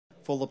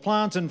for the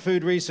Plant and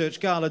Food Research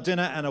Gala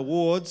Dinner and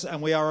Awards,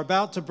 and we are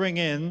about to bring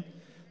in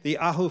the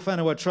Ahu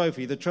Whenua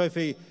Trophy, the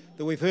trophy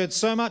that we've heard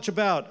so much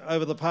about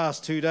over the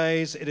past 2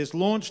 days. It is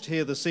launched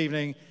here this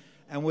evening,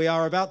 and we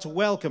are about to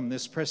welcome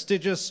this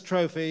prestigious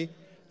trophy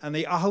and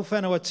the Ahu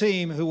Whenua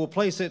team who will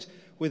place it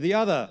with the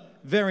other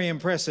very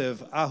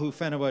impressive Ahu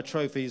Whenua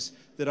trophies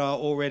that are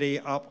already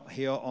up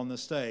here on the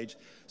stage.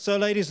 So,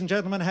 ladies and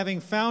gentlemen, having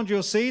found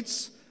your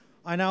seats,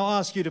 I now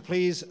ask you to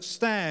please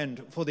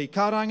stand for the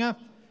karanga,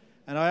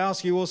 and I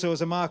ask you also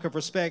as a mark of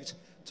respect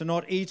to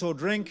not eat or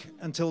drink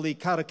until the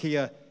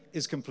karakia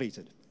is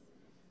completed.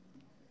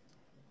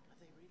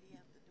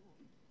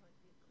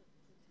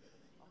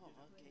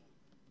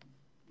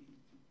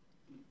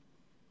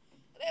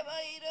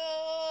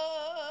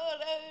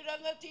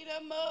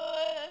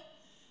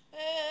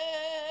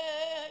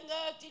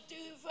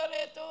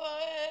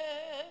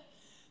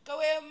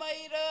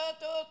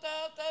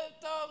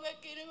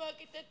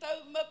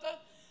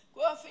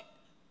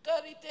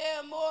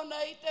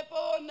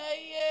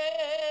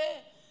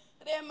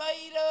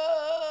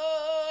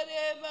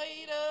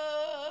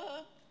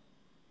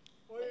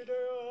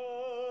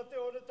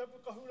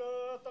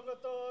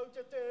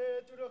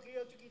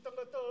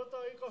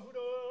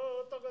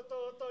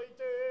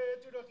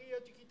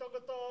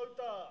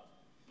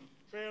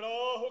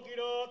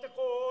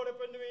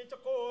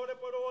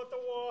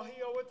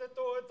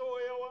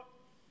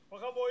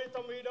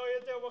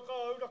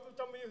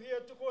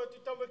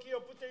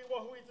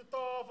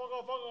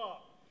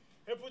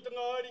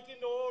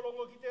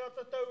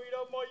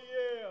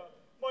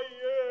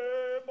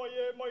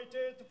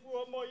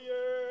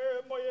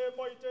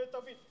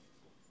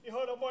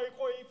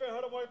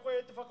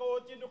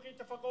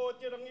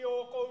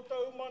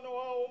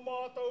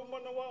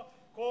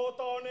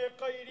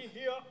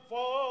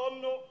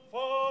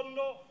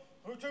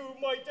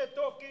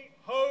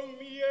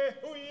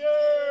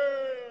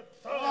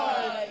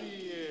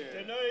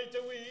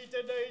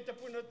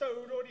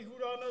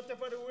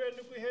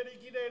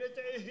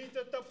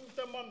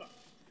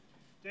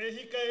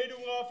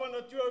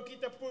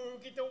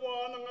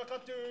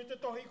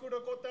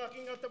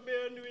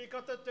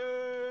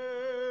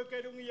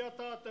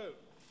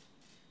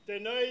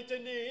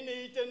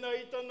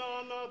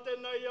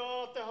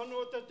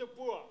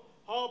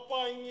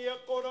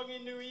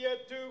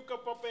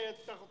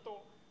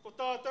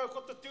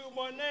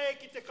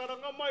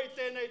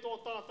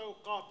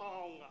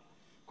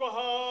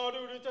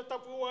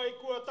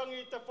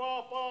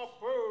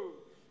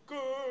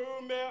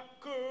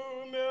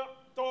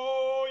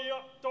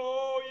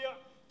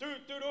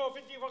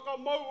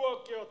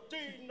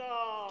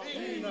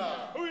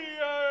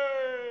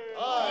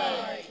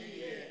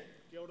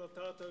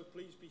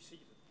 Please be seated.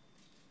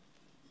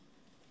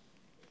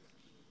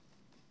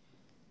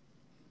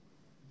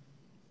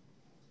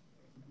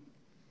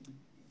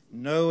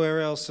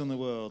 Nowhere else in the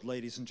world,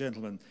 ladies and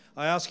gentlemen.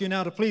 I ask you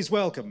now to please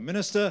welcome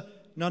Minister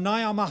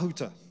Nania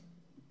Mahuta.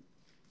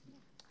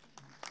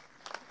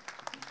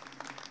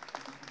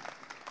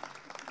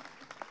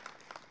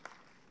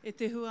 E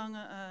te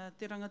huanga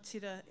te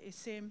rangatira e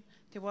Sam,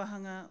 te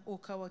wahanga o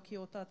kawa ki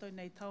o tātou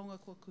nei taonga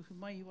ko kuhu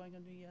mai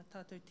wainganui a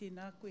tātou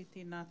tēnā koe,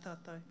 tēnā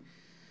tātou.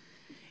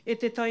 E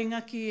te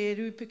taingaki e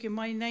rūpike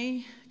mai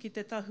nei ki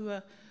te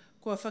tahua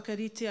kua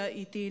whakaritea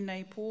i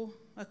tēnei pō,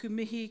 aku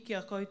mihi ki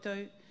a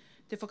koutou,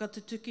 te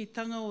whakatutuki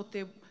tanga o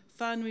te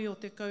whānui o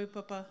te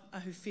kaupapa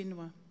Ahu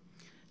Whenua.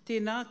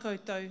 Tēnā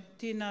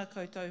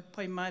koutou,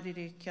 pai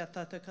mārire ki a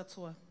tātou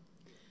katoa.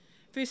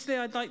 Firstly,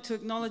 I'd like to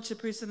acknowledge the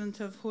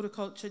President of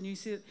Horticultural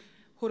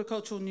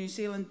New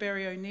Zealand,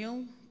 Barry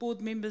O'Neill,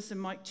 board members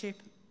and Mike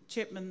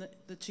Chapman,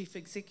 the Chief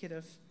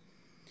Executive.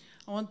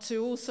 I want to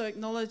also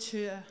acknowledge,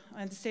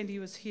 I understand he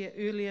was here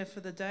earlier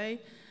for the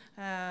day,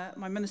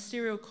 my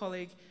ministerial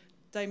colleague,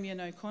 Damien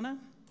O'Connor,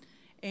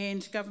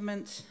 and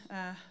government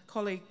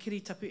colleague,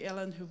 Kiritapu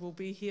Allen, who will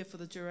be here for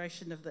the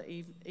duration of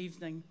the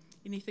evening.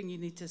 Anything you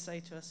need to say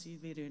to us, you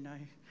let her know.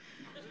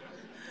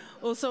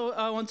 Also,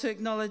 I want to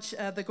acknowledge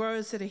the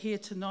growers that are here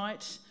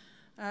tonight.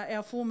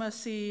 Our former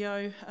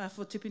CEO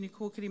for Te Puni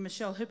Kōkiri,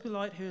 Michelle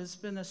Hippolyte, who has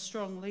been a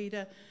strong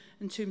leader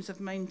in terms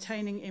of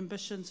maintaining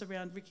ambitions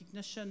around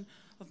recognition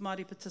of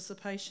Māori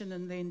participation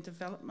in land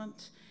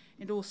development,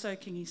 and also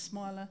Kingi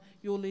Smiler,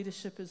 your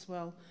leadership as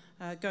well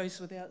goes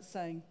without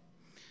saying.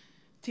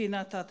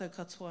 Tēnā tātou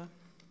katoa.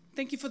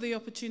 Thank you for the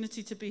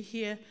opportunity to be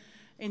here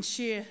and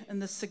share in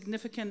this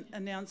significant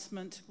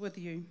announcement with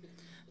you,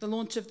 the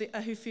launch of the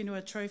Ahu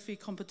Whenua Trophy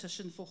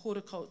competition for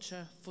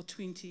horticulture for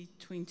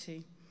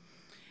 2020.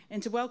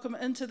 And to welcome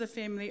into the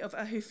family of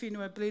Ahu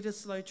Whenua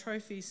Bledisloe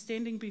trophies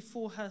standing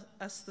before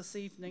us this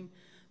evening,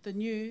 the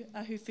new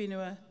Ahu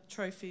Whenua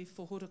Trophy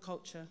for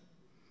horticulture.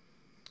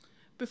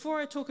 Before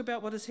I talk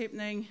about what is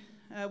happening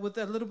with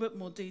a little bit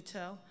more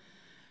detail,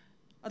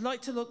 I'd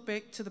like to look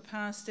back to the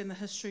past and the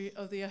history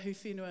of the Ahu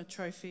Whenua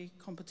Trophy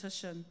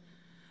competition.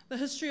 The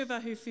history of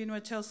Ahu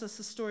Whenua tells us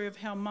the story of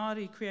how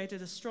Māori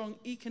created a strong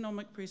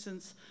economic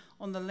presence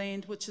on the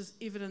land, which is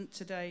evident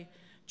today,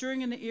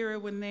 during an era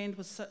when land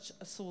was such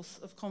a source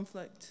of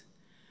conflict.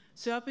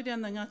 Te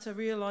Apirana Ngata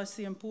realised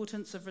the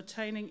importance of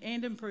retaining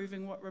and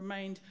improving what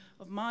remained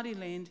of Māori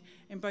land,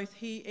 and both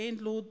he and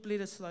Lord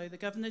Bledisloe, the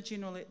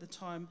Governor-General at the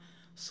time,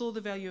 saw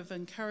the value of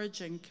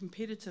encouraging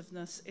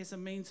competitiveness as a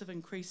means of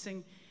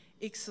increasing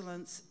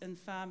excellence in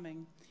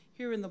farming.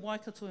 Here in the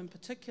Waikato in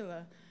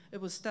particular,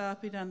 it was Te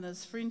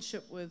Apirana's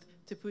friendship with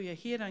Te Puia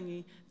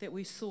Herangi that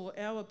we saw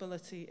our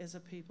ability as a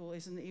people,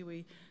 as an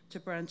iwi, to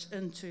branch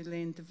into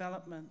land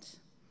development.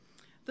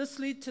 This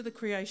led to the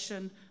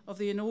creation of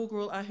the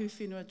inaugural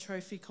Ahuwhenua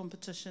Trophy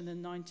competition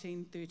in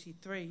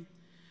 1933.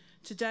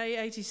 Today,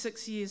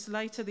 86 years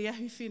later, the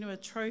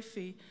Ahuwhenua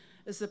Trophy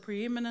is the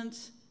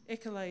preeminent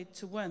accolade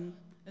to win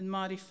in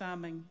Māori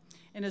farming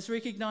and is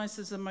recognised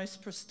as the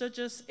most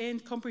prestigious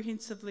and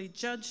comprehensively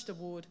judged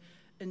award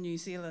in New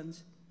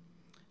Zealand.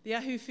 The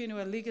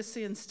Ahuwhenua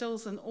legacy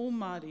instills in all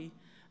Māori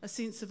a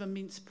sense of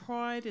immense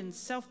pride and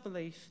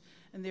self-belief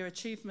in their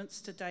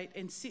achievements to date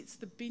and sets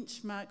the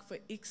benchmark for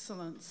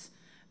excellence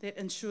that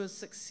ensures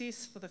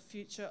success for the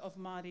future of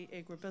Māori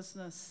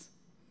agribusiness.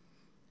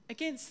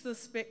 Against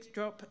this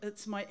backdrop,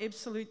 it's my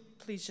absolute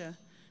pleasure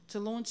to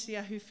launch the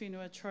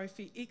Ahuwhenua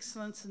Trophy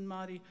Excellence in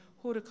Māori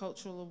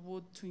Horticultural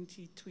Award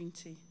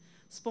 2020,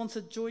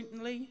 sponsored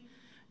jointly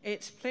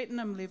at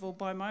platinum level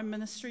by my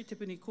ministry, Te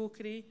Puni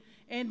Kōkiri,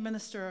 and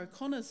Minister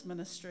O'Connor's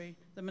ministry,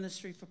 the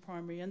Ministry for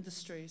Primary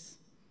Industries.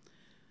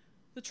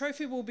 The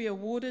trophy will be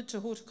awarded to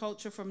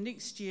horticulture from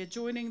next year,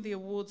 joining the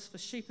awards for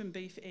sheep and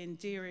beef and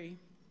dairy.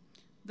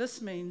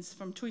 This means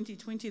from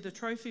 2020, the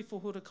trophy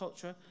for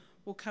horticulture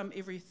will come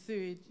every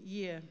third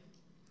year.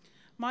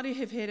 Māori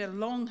have had a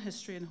long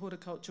history in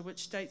horticulture,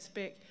 which dates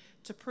back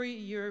to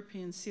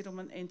pre-European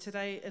settlement, and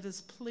today it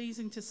is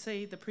pleasing to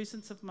see the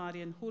presence of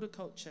Māori in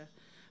horticulture,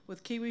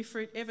 with kiwi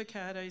fruit,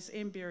 avocados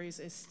and berries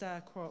as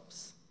star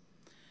crops.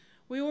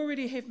 We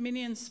already have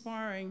many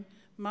inspiring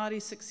Māori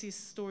success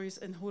stories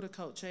in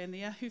horticulture, and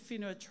the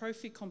Ahuwhenua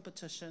Trophy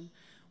competition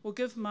will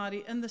give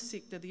Māori in the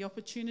sector the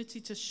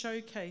opportunity to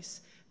showcase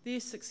their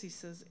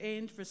successes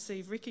and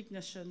receive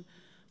recognition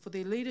for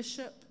their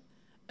leadership,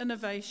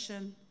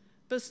 innovation,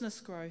 business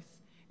growth,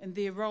 and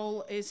their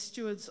role as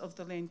stewards of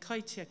the land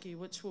kaitiaki,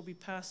 which will be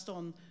passed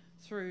on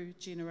through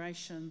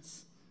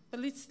generations. But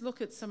let's look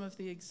at some of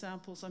the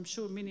examples. I'm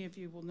sure many of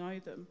you will know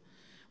them.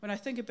 When I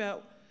think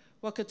about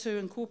Wakatu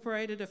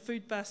incorporated a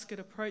food basket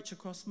approach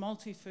across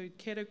multi-food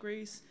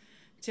categories,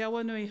 Te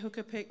Awanui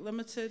Hukapak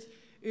Limited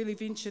early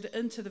ventured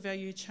into the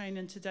value chain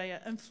and today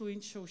are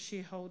influential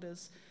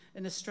shareholders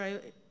in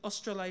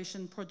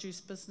Australasian produce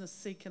business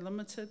Seeka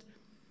Limited.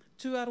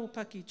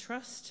 Tuaropaki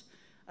Trust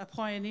are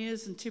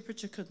pioneers in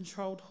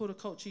temperature-controlled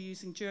horticulture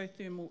using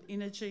geothermal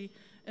energy,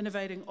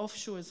 innovating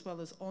offshore as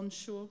well as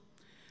onshore.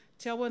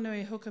 Te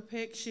Awanui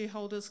Hukapak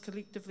shareholders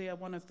collectively are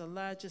one of the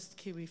largest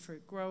kiwi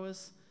fruit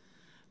growers.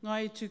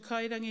 Ngai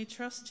Tūkairangi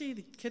Trust,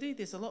 gee, Kitty,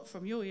 there's a lot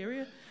from your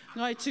area.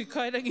 Ngai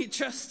Tūkairangi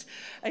Trust,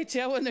 a Te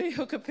Awanui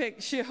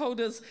Hukapak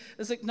shareholders,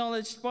 is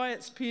acknowledged by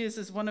its peers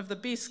as one of the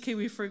best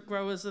kiwi fruit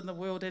growers in the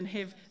world and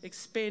have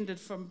expanded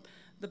from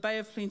the Bay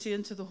of Plenty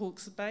into the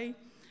Hawke's Bay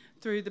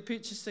through the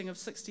purchasing of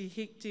 60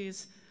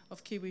 hectares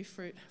of kiwi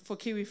fruit for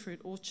kiwi fruit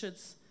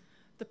orchards.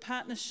 The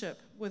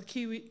partnership with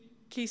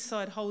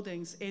Quayside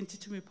Holdings and Te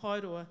Tumu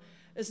Paeroa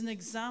is an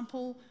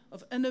example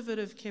of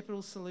innovative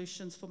capital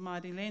solutions for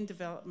Māori land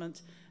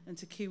development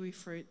into kiwi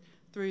fruit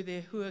through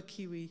their Hua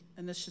Kiwi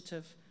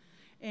initiative,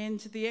 and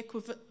the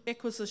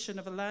acquisition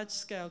of a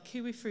large-scale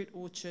kiwi fruit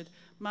orchard,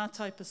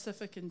 Mātai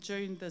Pacific, in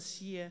June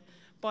this year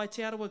by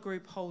Te Arawa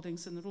Group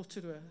Holdings in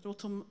Rotorua,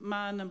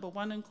 Rotomā No.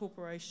 1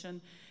 Incorporation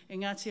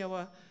and Ngāti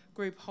Awa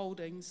Group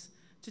Holdings,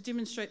 to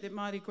demonstrate that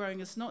Māori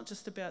growing is not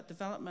just about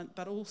development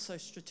but also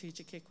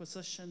strategic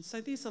acquisition. So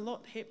there's a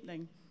lot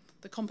happening.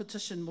 The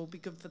competition will be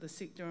good for the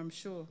sector, I'm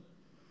sure.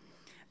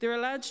 There are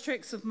large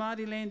tracts of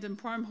Māori land in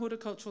prime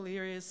horticultural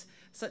areas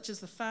such as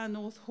the far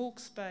north,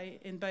 Hawke's Bay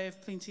and Bay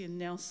of Plenty in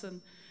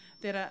Nelson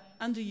that are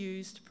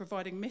underused,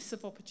 providing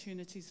massive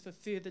opportunities for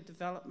further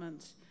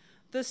development.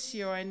 This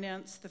year I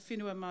announced the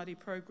Whenua Māori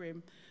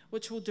program,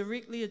 which will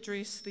directly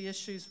address the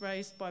issues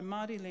raised by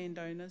Māori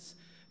landowners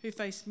who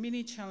face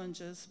many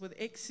challenges with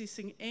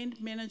accessing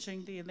and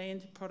managing their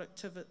land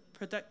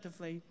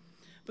productively,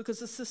 because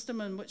the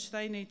system in which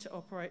they need to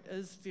operate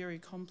is very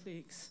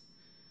complex.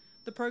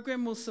 The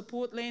program will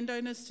support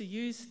landowners to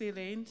use their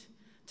land,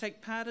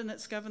 take part in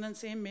its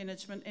governance and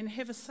management, and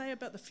have a say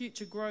about the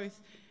future growth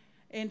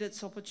and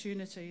its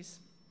opportunities.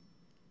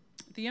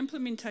 The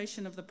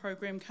implementation of the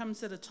program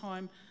comes at a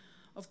time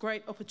of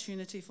great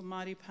opportunity for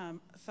Māori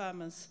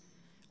farmers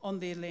on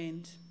their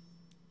land.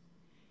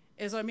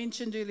 As I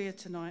mentioned earlier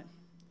tonight,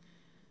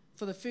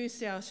 for the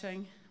first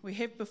outing, we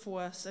have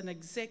before us an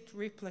exact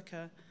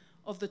replica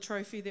of the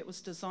trophy that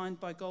was designed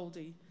by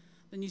Goldie,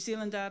 the New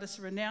Zealand artist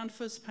renowned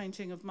for his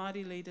painting of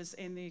Māori leaders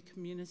and their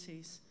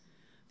communities.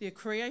 The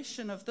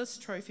creation of this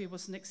trophy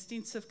was an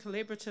extensive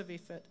collaborative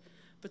effort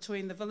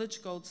between the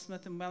village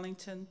goldsmith in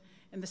Wellington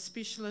and the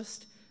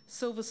specialist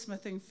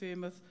silversmithing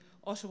firm of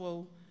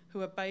Ottawa,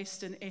 who are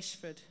based in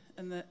Ashford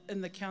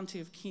in the county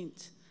of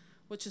Kent,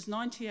 which is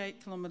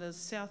 98 kilometres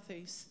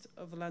southeast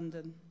of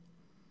London.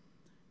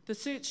 The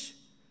search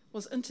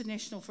was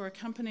international for a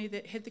company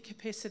that had the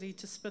capacity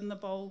to spin the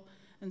bowl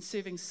in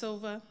sterling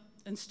silver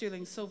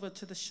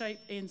to the shape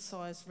and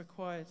size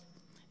required.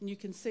 And you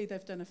can see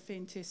they've done a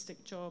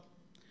fantastic job.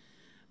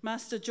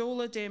 Master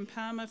jeweller Dan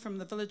Palmer from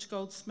the Village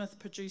Goldsmith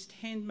produced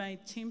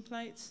handmade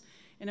templates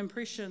and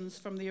impressions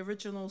from the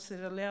originals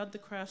that allowed the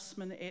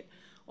craftsmen at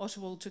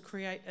Ottawa to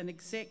create an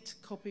exact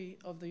copy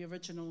of the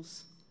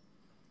originals.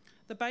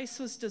 The base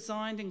was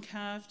designed and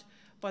carved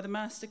by the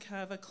master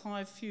carver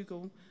Clive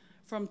Fugel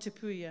from Te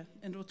Puia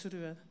in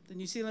Rotorua, the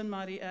New Zealand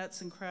Māori Arts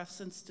and Crafts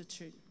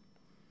Institute.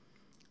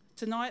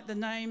 Tonight, the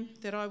name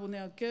that I will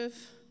now give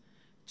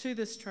to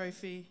this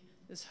trophy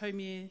is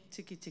Haumie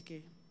Tiki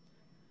Tiki,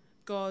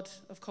 God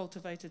of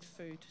cultivated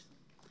food.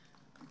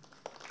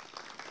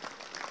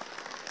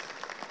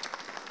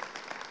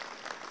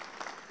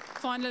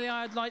 Finally,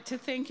 I'd like to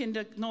thank and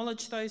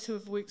acknowledge those who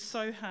have worked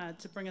so hard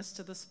to bring us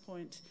to this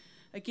point.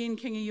 Again,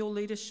 Kingi, your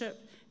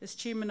leadership as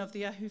Chairman of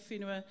the Ahu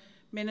Whenua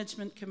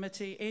Management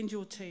Committee and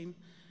your team.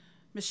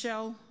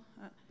 Michelle,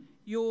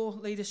 your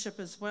leadership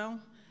as well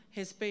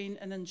has been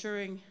an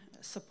enduring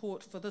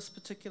support for this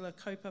particular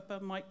kaupapa.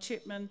 Mike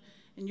Chapman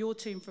and your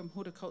team from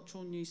Horticulture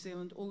New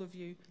Zealand, all of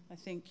you, I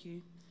thank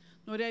you.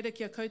 Nō reira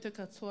kia koutou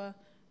katoa,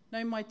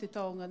 nau mai te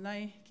taonga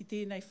nei, ki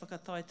tēnei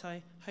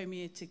whakataetai,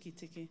 haumie tiki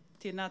tiki.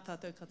 Tēnā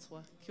tātou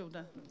katoa, kia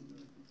ora.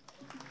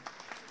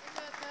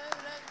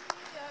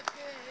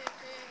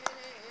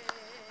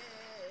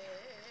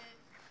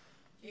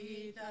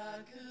 Ki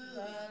tā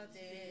kua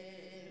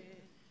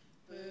te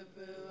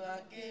pupu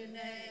ake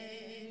nei.